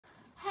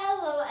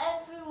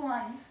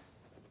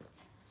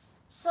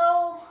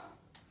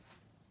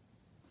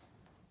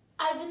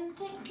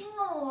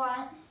a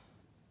lot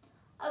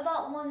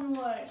about one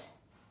word,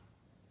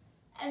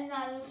 and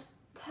that is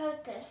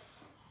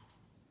purpose.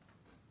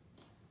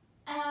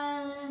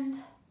 And,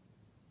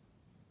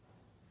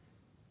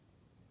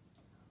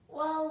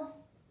 well,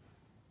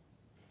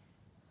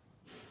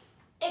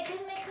 it can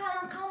be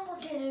kind of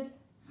complicated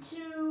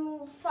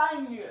to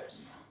find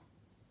yours.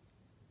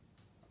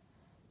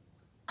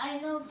 I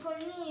know for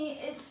me,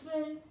 it's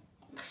been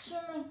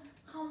extremely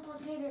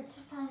complicated to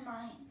find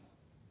mine.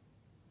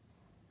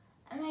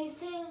 And I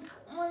think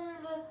one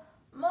of the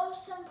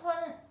most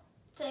important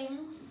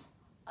things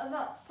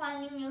about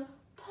finding your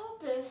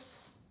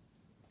purpose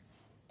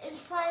is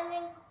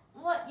finding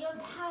what you're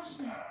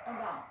passionate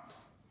about.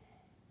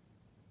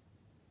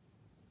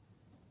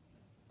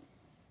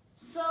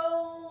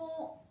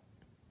 So,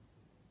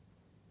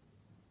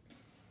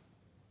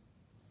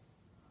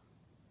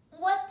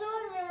 what do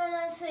I mean when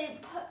I say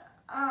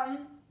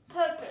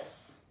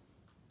purpose?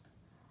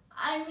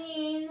 I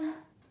mean,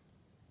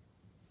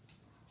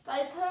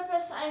 by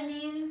purpose, I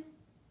mean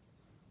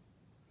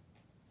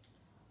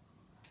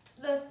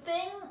the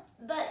thing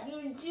that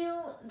you do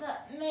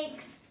that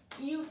makes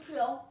you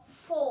feel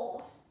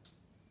full,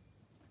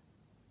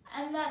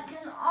 and that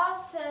can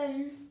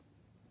often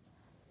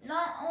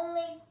not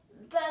only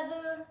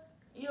better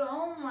your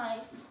own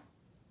life,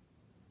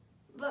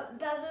 but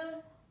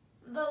better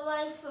the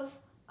life of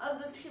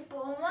other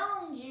people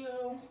around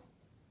you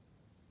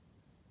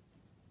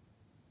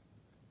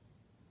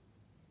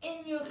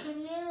in your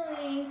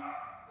community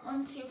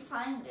once you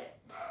find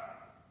it.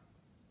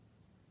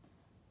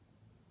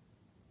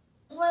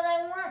 What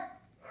I want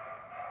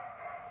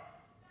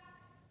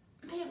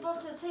people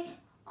to take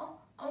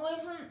away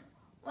from,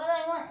 what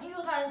I want you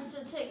guys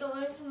to take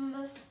away from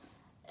this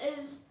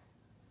is,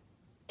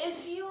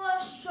 if you are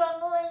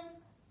struggling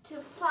to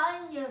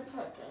find your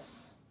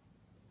purpose,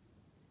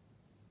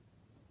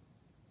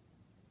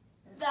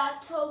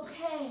 that's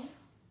okay.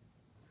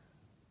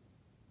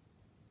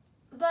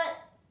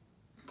 But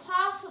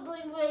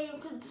possibly where you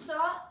could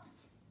start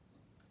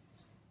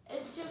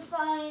is to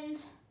find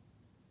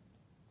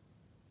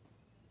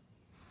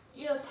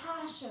your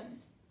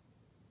passion.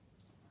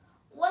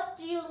 What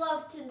do you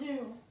love to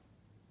do?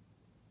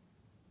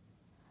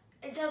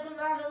 It doesn't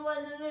matter what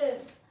it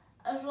is,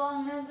 as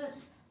long as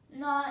it's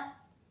not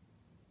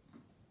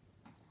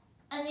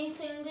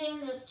anything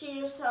dangerous to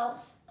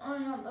yourself or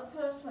another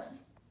person.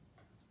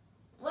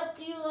 What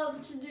do you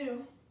love to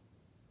do?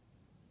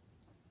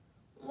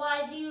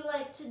 Why do you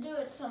like to do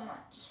it so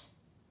much?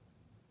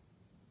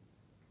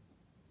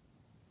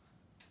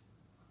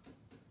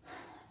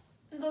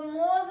 The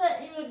more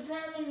that you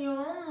examine your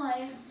own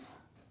life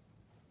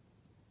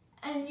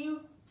and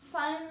you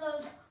find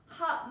those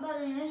hot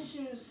button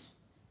issues,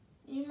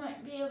 you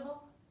might be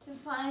able to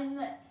find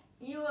that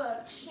you are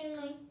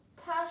extremely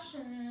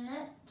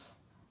passionate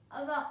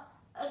about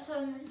a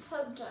certain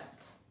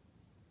subject.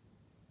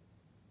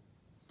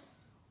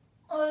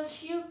 Or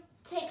if you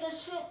take a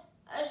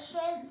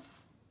strengths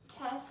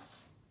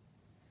test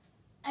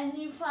and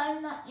you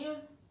find that you're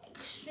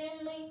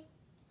extremely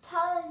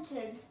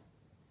talented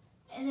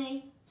in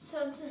a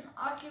certain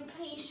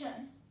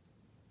occupation,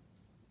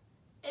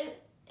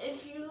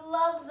 if you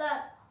love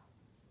that,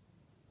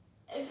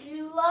 if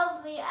you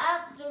love the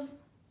act of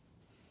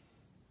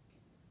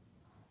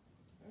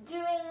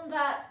doing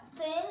that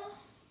thing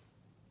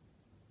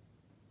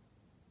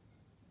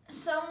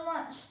so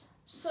much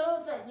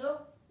so that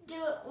you'll do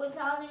it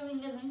without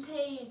even getting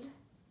paid,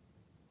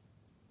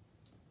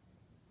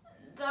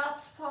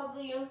 that's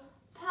probably your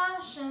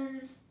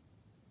passion,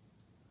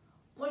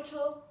 which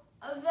will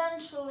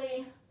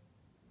eventually,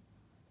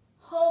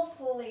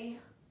 hopefully,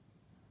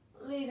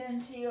 lead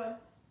into your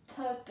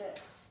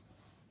purpose.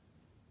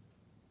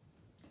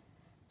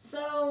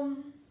 So,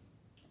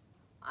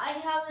 I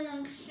have an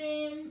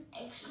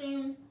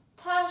extreme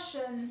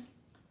passion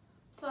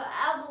for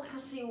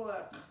advocacy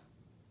work,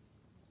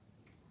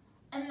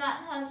 and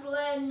that has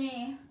led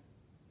me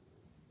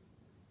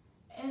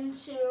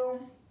into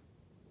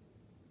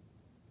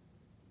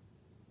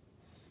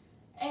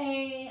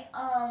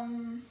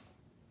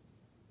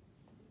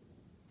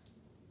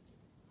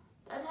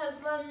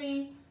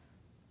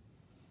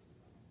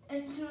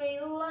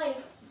a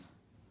life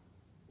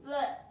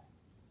that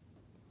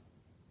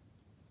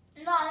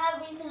not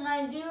everything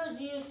I do is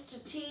used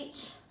to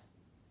teach,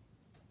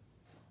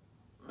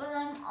 but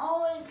I'm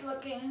always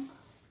looking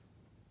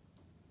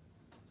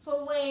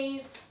for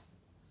ways,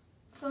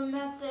 for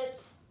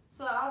methods,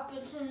 for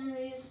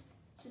opportunities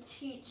to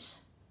teach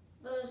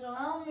those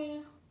around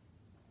me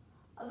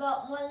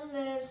about what it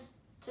is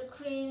to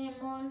create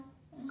a more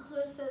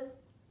inclusive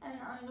and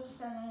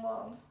understanding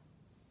world,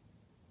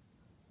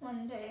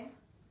 one day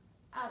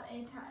at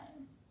a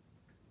time.